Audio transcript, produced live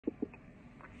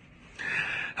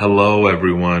Hello,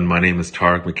 everyone. My name is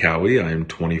Tariq Mekkaoui. I'm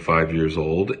 25 years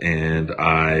old, and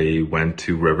I went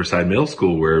to Riverside Middle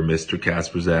School where Mr.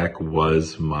 Kasperzak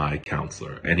was my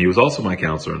counselor, and he was also my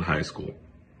counselor in high school.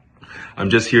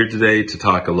 I'm just here today to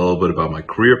talk a little bit about my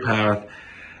career path,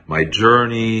 my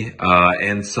journey,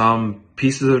 and some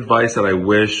pieces of advice that I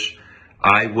wish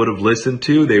I would have listened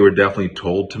to. They were definitely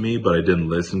told to me, but I didn't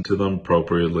listen to them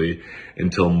appropriately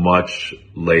until much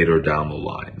later down the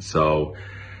line. So,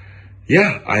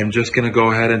 yeah, I'm just going to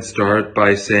go ahead and start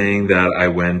by saying that I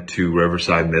went to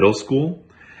Riverside Middle School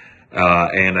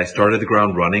and I started the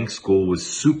ground running. School was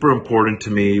super important to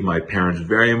me. My parents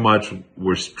very much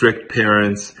were strict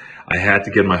parents. I had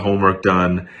to get my homework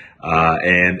done.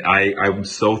 I'm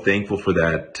so thankful for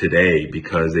that today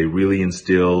because they really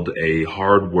instilled a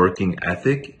hard working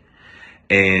ethic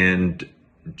and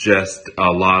just a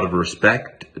lot of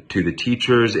respect to the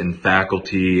teachers and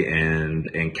faculty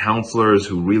and counselors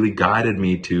who really guided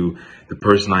me to the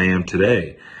person I am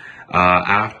today.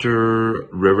 After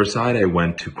Riverside, I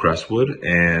went to Crestwood,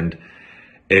 and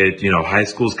high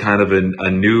school is kind of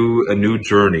a new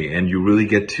journey, and you really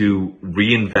get to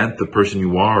reinvent the person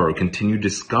you are or continue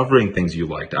discovering things you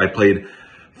liked. I played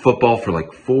football for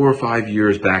like 4 or 5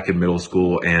 years back in middle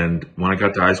school, and when I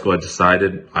got to high school, I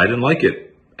decided I didn't like it.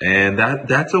 And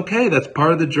that's okay. That's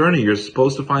part of the journey. You're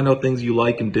supposed to find out things you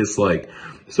like and dislike.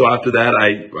 So after that,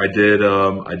 I did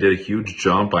a huge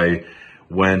jump. I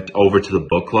went over to the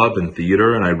book club and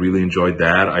theater, and I really enjoyed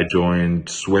that. I joined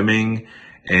swimming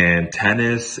and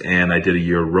tennis, and I did a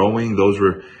year rowing. Those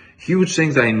were huge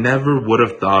things I never would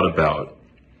have thought about.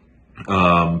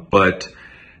 But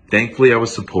thankfully, I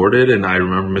was supported, and I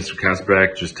remember Mr.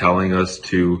 Kasperzak just telling us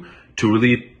to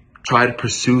really try to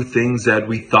pursue things that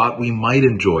we thought we might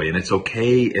enjoy, and it's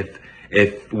okay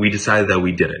if we decided that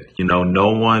we didn't.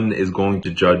 No one is going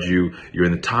to judge you. You're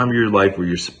in the time of your life where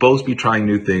you're supposed to be trying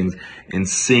new things and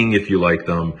seeing if you like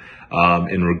them,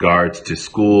 in regards to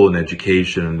school and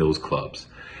education and those clubs.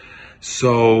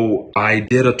 So I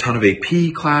did a ton of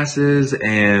AP classes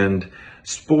and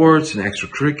sports and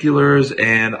extracurriculars,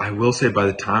 and I will say by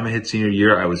the time I hit senior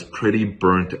year, I was pretty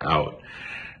burnt out.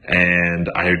 And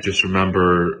I just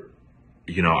remember,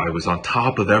 I was on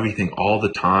top of everything all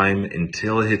the time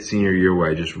until it hit senior year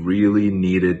where I just really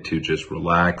needed to just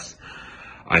relax.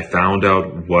 I found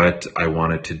out what I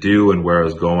wanted to do and where I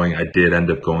was going. I did end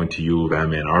up going to U of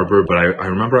M Ann Arbor, but I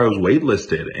remember I was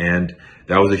waitlisted, and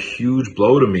that was a huge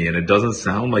blow to me. And it doesn't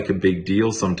sound like a big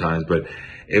deal sometimes, but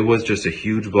it was just a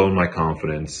huge blow in my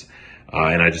confidence.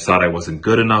 And I just thought I wasn't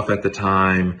good enough at the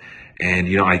time. And,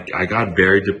 I got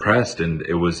very depressed, and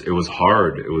it was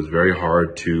hard. It was very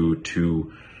hard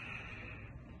to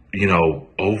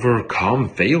overcome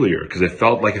failure, because it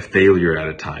felt like a failure at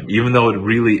a time, even though it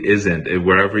really isn't.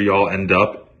 Wherever y'all end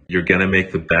up, you're going to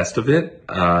make the best of it.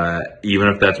 Even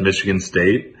if that's Michigan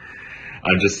State.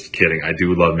 I'm just kidding. I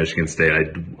do love Michigan State.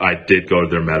 I did go to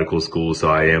their medical school, so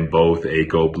I am both a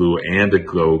go blue and a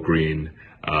go green,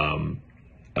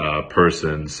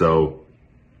 person. So,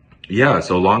 yeah,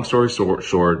 so long story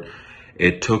short,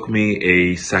 it took me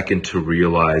a second to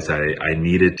realize I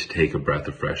needed to take a breath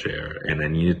of fresh air, and I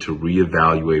needed to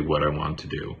reevaluate what I wanted to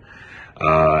do.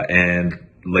 And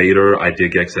later, I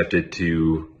did get accepted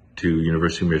to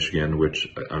University of Michigan, which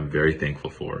I'm very thankful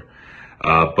for.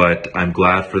 But I'm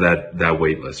glad for that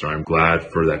wait list, or I'm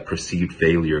glad for that perceived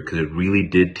failure, because it really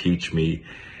did teach me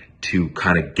to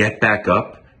kind of get back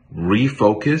up,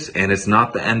 refocus, and it's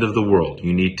not the end of the world.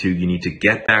 You need to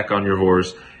get back on your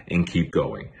horse and keep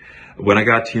going. When I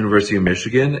got to University of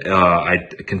Michigan, I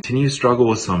continued to struggle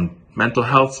with some mental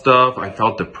health stuff. I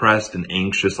felt depressed and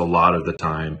anxious a lot of the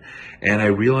time, and I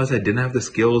realized I didn't have the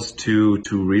skills to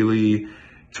really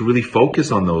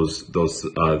focus on those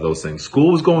things.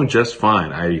 School was going just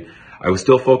fine. I was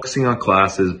still focusing on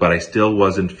classes, but I still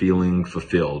wasn't feeling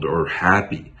fulfilled or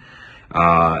happy.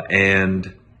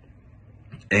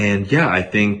 And yeah, I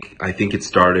think it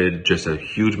started just a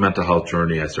huge mental health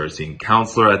journey. I started seeing a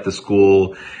counselor at the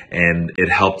school, and it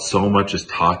helped so much just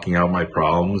talking out my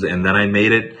problems. And then I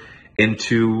made it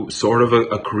into sort of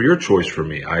a career choice for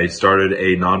me. I started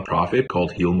a nonprofit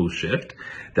called Heal Move Shift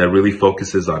that really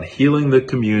focuses on healing the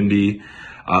community,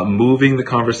 moving the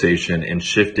conversation, and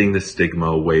shifting the stigma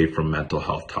away from mental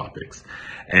health topics.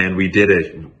 And we did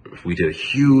a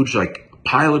huge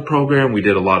pilot program. We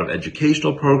did a lot of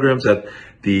educational programs at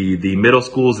the middle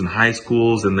schools and high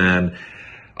schools, and then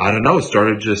it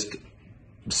started just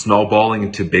snowballing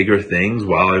into bigger things.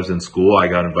 While I was in school, I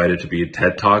got invited to be a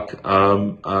TED Talk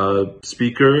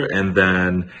speaker, and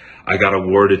then I got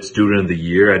awarded Student of the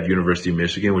Year at University of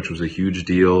Michigan, which was a huge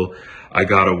deal. I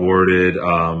got awarded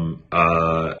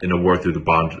an award through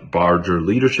the Barger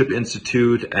Leadership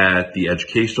Institute at the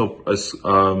Educational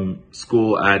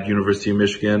School at University of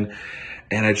Michigan.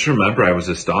 And I just remember I was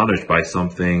astonished by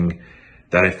something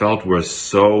that I felt was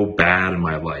so bad in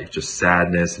my life. Just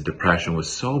sadness and depression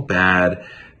was so bad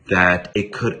that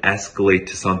it could escalate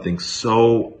to something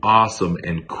so awesome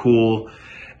and cool.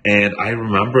 And I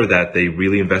remember that they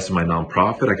really invested in my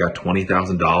nonprofit. I got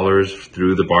 $20,000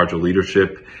 through the Barger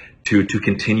Leadership to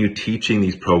continue teaching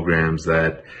these programs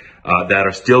that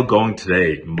are still going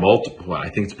today. Multiple, I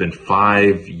think it's been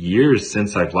 5 years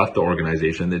since I've left the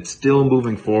organization. It's still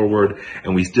moving forward,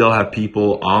 and we still have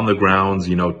people on the grounds,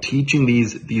 teaching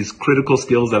these critical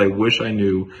skills that I wish I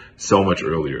knew so much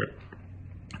earlier.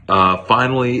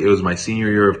 Finally, it was my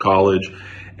senior year of college,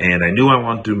 and I knew I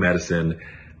wanted to do medicine,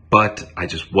 but I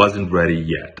just wasn't ready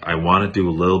yet. I want to do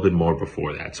a little bit more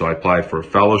before that. So I applied for a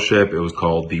fellowship. It was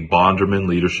called the Bonderman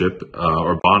Leadership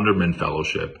or Bonderman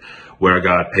Fellowship, where I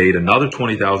got paid another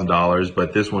 $20,000,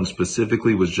 but this one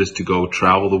specifically was just to go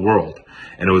travel the world.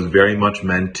 And it was very much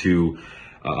meant to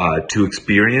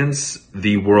experience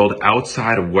the world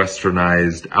outside of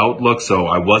westernized outlook. So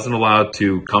I wasn't allowed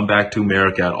to come back to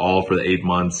America at all for the 8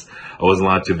 months. I wasn't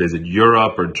allowed to visit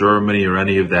Europe or Germany or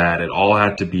any of that. It all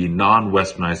had to be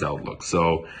non-westernized outlook.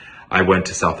 So I went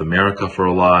to South America for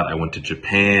a lot. I went to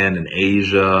Japan and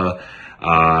Asia.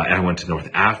 And I went to North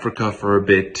Africa for a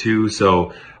bit too.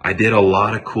 So I did a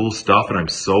lot of cool stuff, and I'm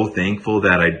so thankful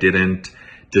that I didn't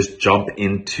just jump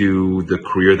into the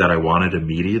career that I wanted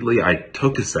immediately. I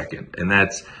took a second, and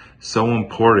that's so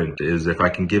important. Is if I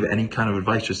can give any kind of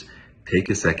advice, just take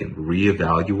a second,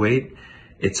 reevaluate.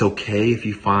 It's okay if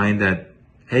you find that,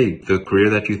 hey, the career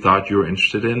that you thought you were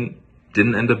interested in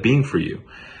didn't end up being for you.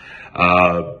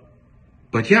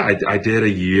 But yeah, I did a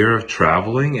year of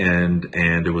traveling, and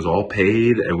it was all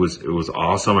paid. It was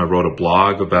awesome. I wrote a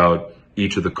blog about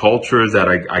each of the cultures that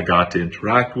I got to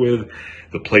interact with,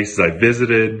 the places I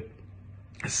visited.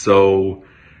 So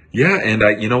yeah, and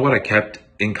I kept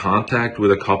in contact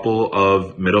with a couple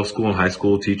of middle school and high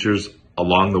school teachers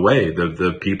along the way.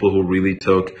 The people who really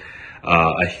took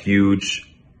a huge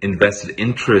invested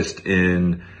interest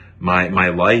in my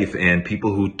life, and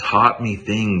people who taught me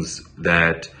things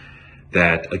that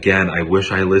again, I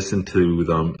wish I listened to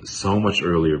them so much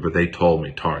earlier, but they told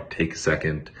me, Tariq, take a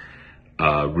second,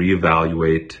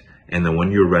 reevaluate, and then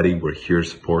when you're ready, we're here to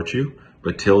support you.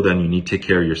 But till then, you need to take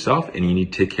care of yourself, and you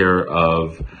need to take care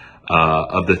of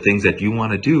the things that you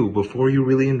want to do before you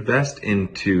really invest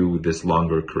into this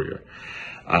longer career.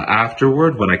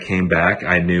 Afterward, when I came back,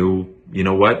 I knew, you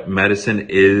know what, medicine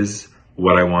is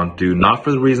what I want to do, not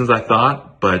for the reasons I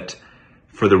thought, but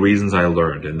for the reasons I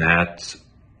learned. And that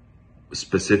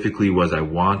specifically was I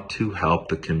want to help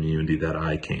the community that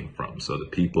I came from. So the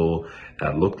people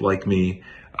that looked like me,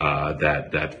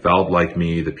 that felt like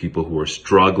me, the people who were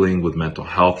struggling with mental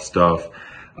health stuff.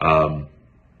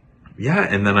 Yeah,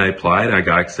 and then I applied. I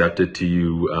got accepted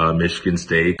to Michigan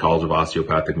State College of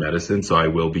Osteopathic Medicine, so I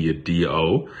will be a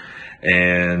DO,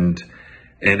 and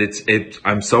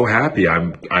I'm so happy.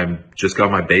 I'm just got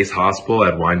my base hospital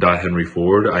at Wyandotte Henry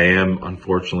Ford. I am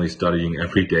unfortunately studying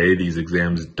every day. These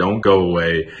exams don't go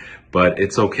away, but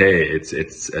it's okay.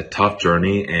 It's a tough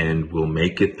journey, and we'll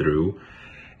make it through.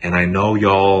 And I know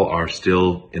y'all are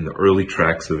still in the early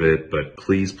tracks of it, but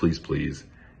please, please, please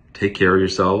take care of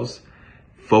yourselves.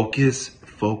 Focus,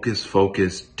 focus,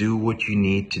 focus. Do what you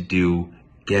need to do.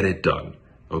 Get it done.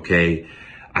 Okay?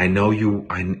 I know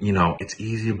it's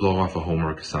easy to blow off a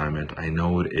homework assignment. I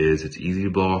know it is. It's easy to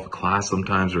blow off a class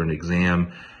sometimes or an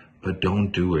exam, but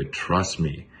don't do it. Trust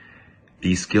me.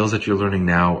 These skills that you're learning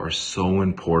now are so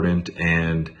important,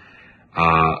 and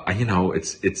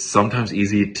it's sometimes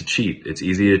easy to cheat. It's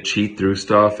easy to cheat through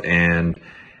stuff, and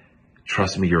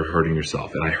trust me, you're hurting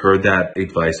yourself. And I heard that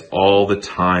advice all the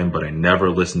time, but I never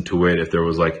listened to it. If there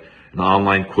was like an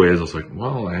online quiz, I was like,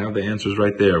 well, I have the answers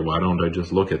right there. Why don't I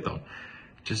just look at them?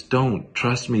 Just don't.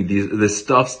 Trust me, this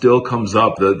stuff still comes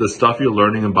up. The stuff you're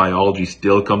learning in biology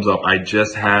still comes up. I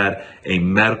just had a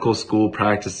medical school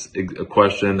practice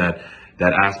question that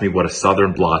asked me what a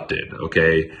southern blot did,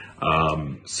 okay?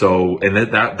 And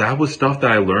that was stuff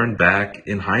that I learned back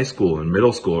in high school and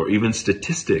middle school, or even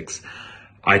statistics.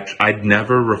 I'd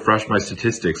never refreshed my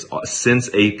statistics since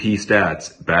AP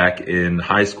stats back in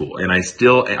high school. And I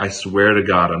swear to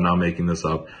God, I'm not making this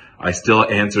up, I still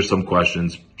answer some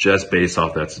questions just based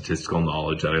off that statistical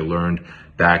knowledge that I learned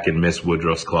back in Miss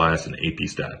Woodruff's class in AP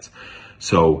stats.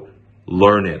 So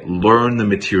learn it, learn the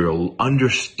material,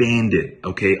 understand it,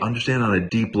 okay? Understand on a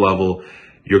deep level.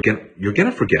 You're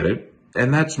gonna forget it.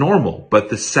 And that's normal. But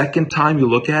the second time you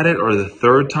look at it or the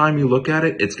third time you look at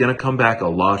it, it's going to come back a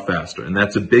lot faster. And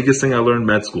that's the biggest thing I learned in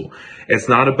med school. It's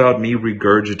not about me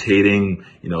regurgitating,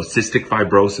 cystic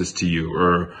fibrosis to you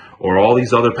or all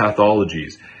these other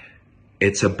pathologies.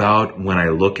 It's about when I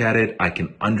look at it, I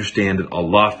can understand it a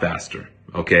lot faster.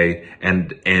 Okay.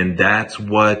 And that's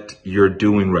what you're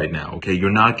doing right now. Okay.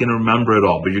 You're not going to remember it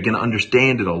all, but you're going to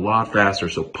understand it a lot faster.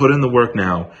 So put in the work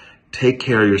now. Take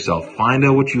care of yourself. Find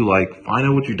out what you like. Find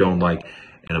out what you don't like.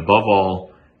 And above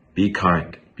all, be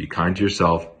kind. Be kind to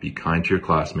yourself. Be kind to your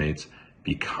classmates.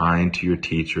 Be kind to your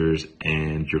teachers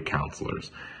and your counselors.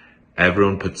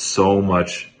 Everyone puts so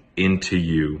much into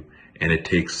you, and it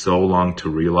takes so long to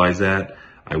realize that.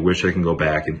 I wish I can go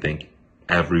back and thank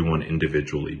everyone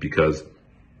individually, because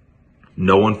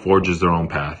no one forges their own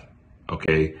path.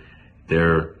 Okay?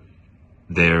 They're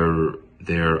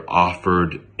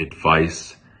offered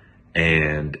advice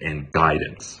and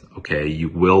guidance. Okay, you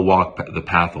will walk the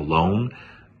path alone,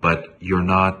 but you're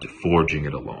not forging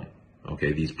it alone.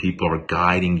 Okay, these people are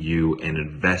guiding you and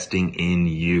investing in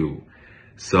you.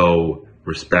 So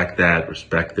respect that,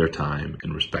 respect their time,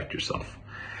 and respect yourself.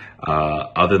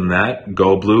 Other than that,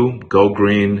 go blue, go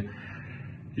green.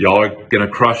 Y'all are gonna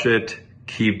crush it.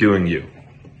 Keep doing you.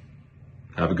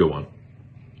 Have a good one.